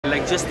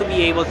Like just to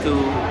be able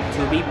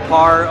to be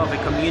part of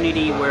a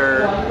community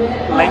where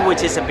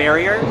language is a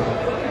barrier,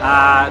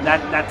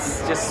 that's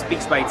just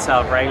speaks by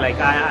itself, right? Like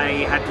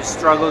I had to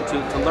struggle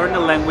to learn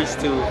the language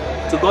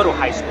to go to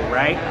high school,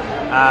 right?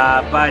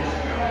 But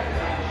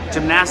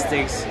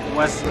gymnastics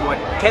was what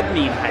kept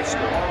me in high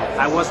school.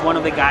 I was one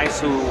of the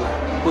guys who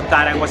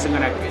thought I wasn't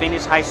gonna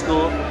finish high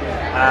school.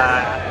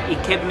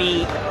 It kept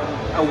me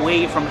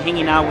away from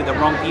hanging out with the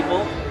wrong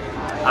people.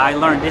 I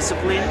learned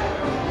discipline.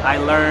 I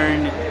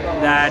learned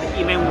that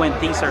even when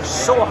things are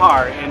so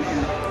hard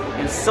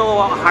and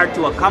so hard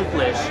to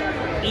accomplish,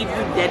 if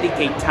you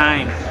dedicate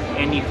time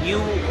and if you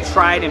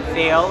try and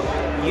fail,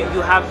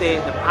 you have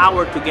the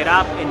power to get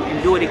up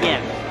and do it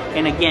again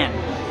and again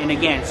and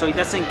again. So it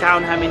doesn't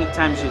count how many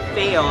times you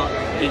fail,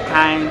 it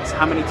counts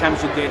how many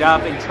times you get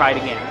up and try it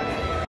again.